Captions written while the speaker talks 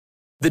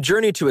The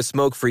journey to a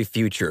smoke-free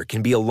future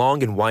can be a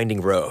long and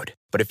winding road,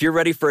 but if you're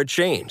ready for a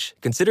change,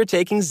 consider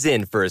taking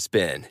Zyn for a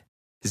spin.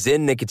 Zyn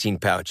nicotine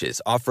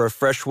pouches offer a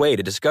fresh way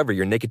to discover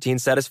your nicotine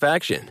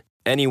satisfaction.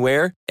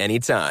 Anywhere,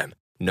 anytime.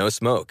 No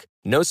smoke,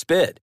 no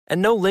spit,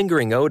 and no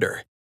lingering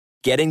odor.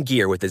 Get in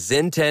gear with the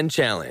Zyn 10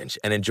 Challenge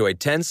and enjoy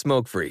 10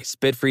 smoke-free,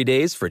 spit-free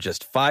days for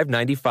just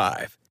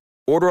 $5.95.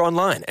 Order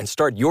online and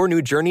start your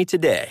new journey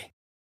today.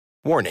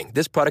 Warning,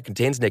 this product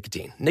contains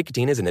nicotine.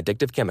 Nicotine is an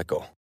addictive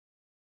chemical.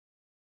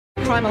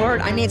 Crime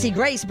Alert, I'm Nancy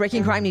Grace.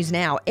 Breaking crime news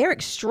now.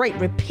 Eric Strait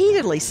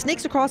repeatedly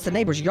sneaks across the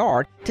neighbor's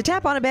yard to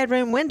tap on a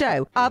bedroom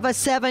window of a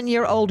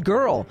 7-year-old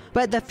girl.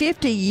 But the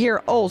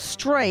 50-year-old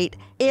Strait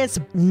is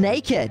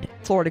naked.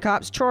 Florida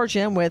cops charge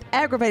him with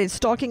aggravated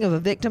stalking of a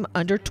victim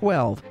under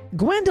 12.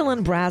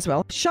 Gwendolyn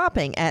Braswell,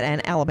 shopping at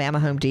an Alabama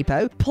Home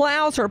Depot,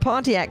 plows her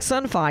Pontiac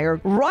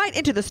Sunfire right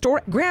into the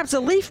store, grabs a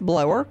leaf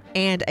blower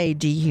and a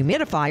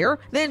dehumidifier,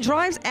 then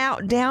drives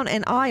out down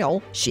an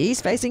aisle.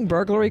 She's facing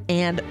burglary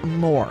and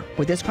more.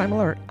 With this Crime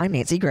Alert, I'm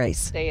Nancy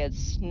Grace. They had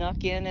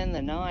snuck in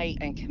the night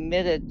and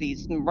committed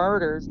these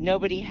murders.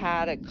 Nobody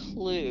had a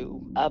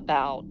clue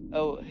about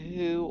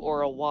who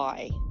or a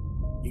why.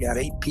 You got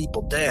 8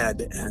 people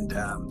dead,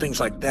 and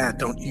things like that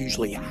don't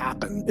usually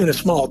happen in a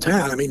small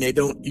town. I mean, they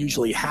don't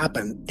usually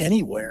happen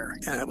anywhere,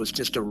 and it was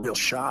just a real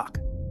shock.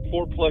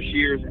 4+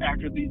 years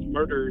after these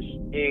murders,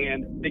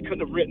 and they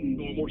couldn't have written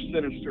a more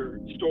sinister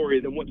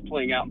story than what's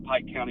playing out in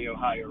Pike County,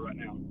 Ohio right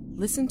now.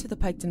 Listen to the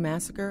Piketon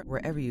Massacre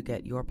wherever you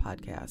get your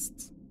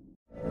podcasts.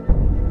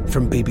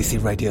 From BBC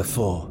Radio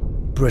 4,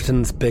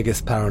 Britain's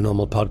biggest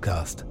paranormal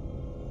podcast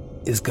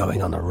is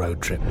going on a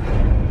road trip.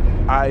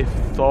 I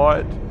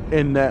thought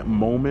in that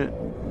moment,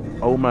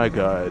 oh my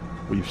God,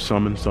 we've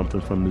summoned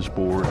something from this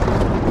board.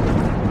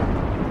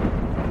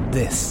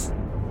 This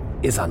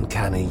is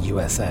Uncanny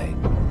USA.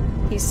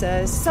 He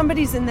says,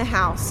 somebody's in the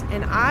house,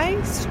 and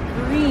I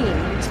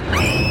screamed.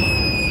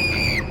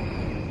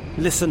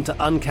 Listen to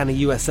Uncanny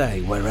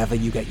USA wherever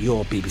you get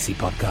your BBC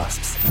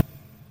podcasts,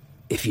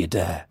 if you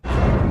dare.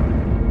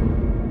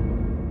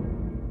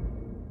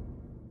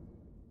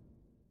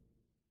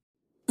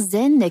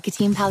 Zyn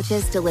nicotine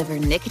pouches deliver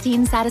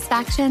nicotine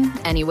satisfaction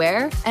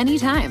anywhere,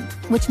 anytime.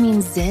 Which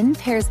means Zyn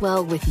pairs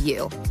well with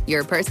you,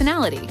 your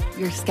personality,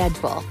 your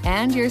schedule,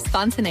 and your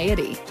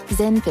spontaneity.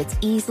 Zyn fits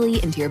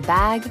easily into your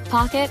bag,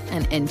 pocket,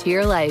 and into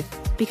your life.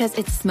 Because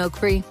it's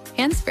smoke-free,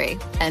 hands-free,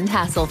 and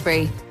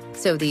hassle-free.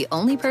 So the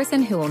only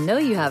person who will know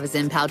you have a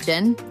Zyn pouch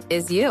in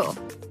is you.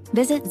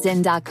 Visit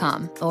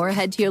Zyn.com or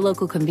head to your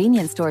local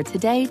convenience store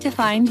today to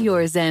find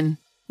your Zyn.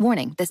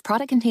 Warning, this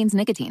product contains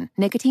nicotine.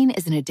 Nicotine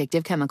is an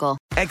addictive chemical.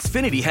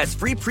 Xfinity has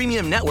free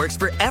premium networks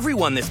for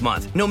everyone this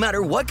month, no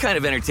matter what kind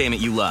of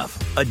entertainment you love.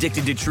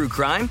 Addicted to true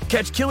crime?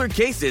 Catch killer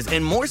cases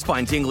and more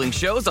spine-tingling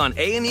shows on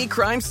A&E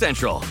Crime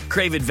Central.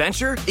 Crave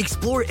adventure?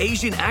 Explore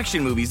Asian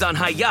action movies on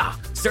Hi-YAH.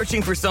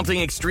 Searching for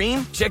something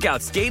extreme? Check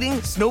out skating,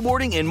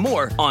 snowboarding, and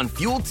more on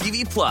Fuel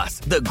TV Plus,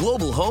 the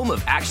global home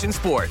of action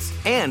sports.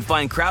 And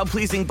find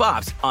crowd-pleasing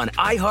bops on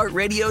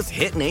iHeartRadio's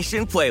Hit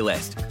Nation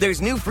playlist. There's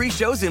new free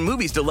shows and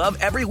movies to love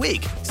every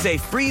week. Say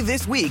free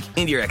this week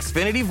in your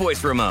Xfinity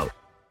voice remote.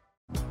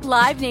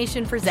 Live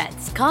Nation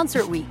presents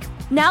Concert Week.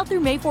 Now through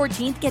May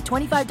 14th, get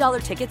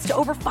 $25 tickets to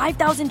over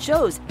 5,000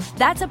 shows.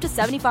 That's up to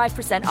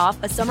 75% off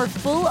a summer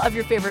full of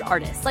your favorite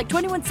artists like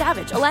 21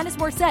 Savage, Alanis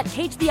Morissette,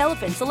 Cage the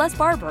Elephant, Celeste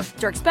Barber,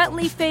 Dierks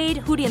Bentley, Fade,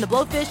 Hootie and the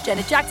Blowfish,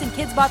 Janet Jackson,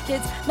 Kidz Bop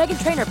Kids,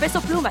 Meghan Trainor, Peso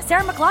Pluma,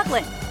 Sarah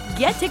McLachlan.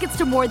 Get tickets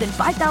to more than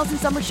 5,000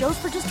 summer shows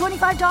for just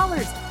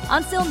 $25.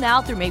 On sale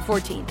now through May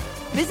 14th.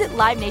 Visit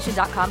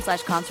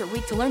LiveNation.com/Concert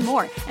Week to learn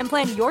more and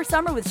plan your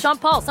summer with Sean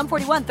Paul, Sum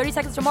 41, 30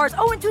 Seconds to Mars,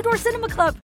 and Two Door Cinema Club.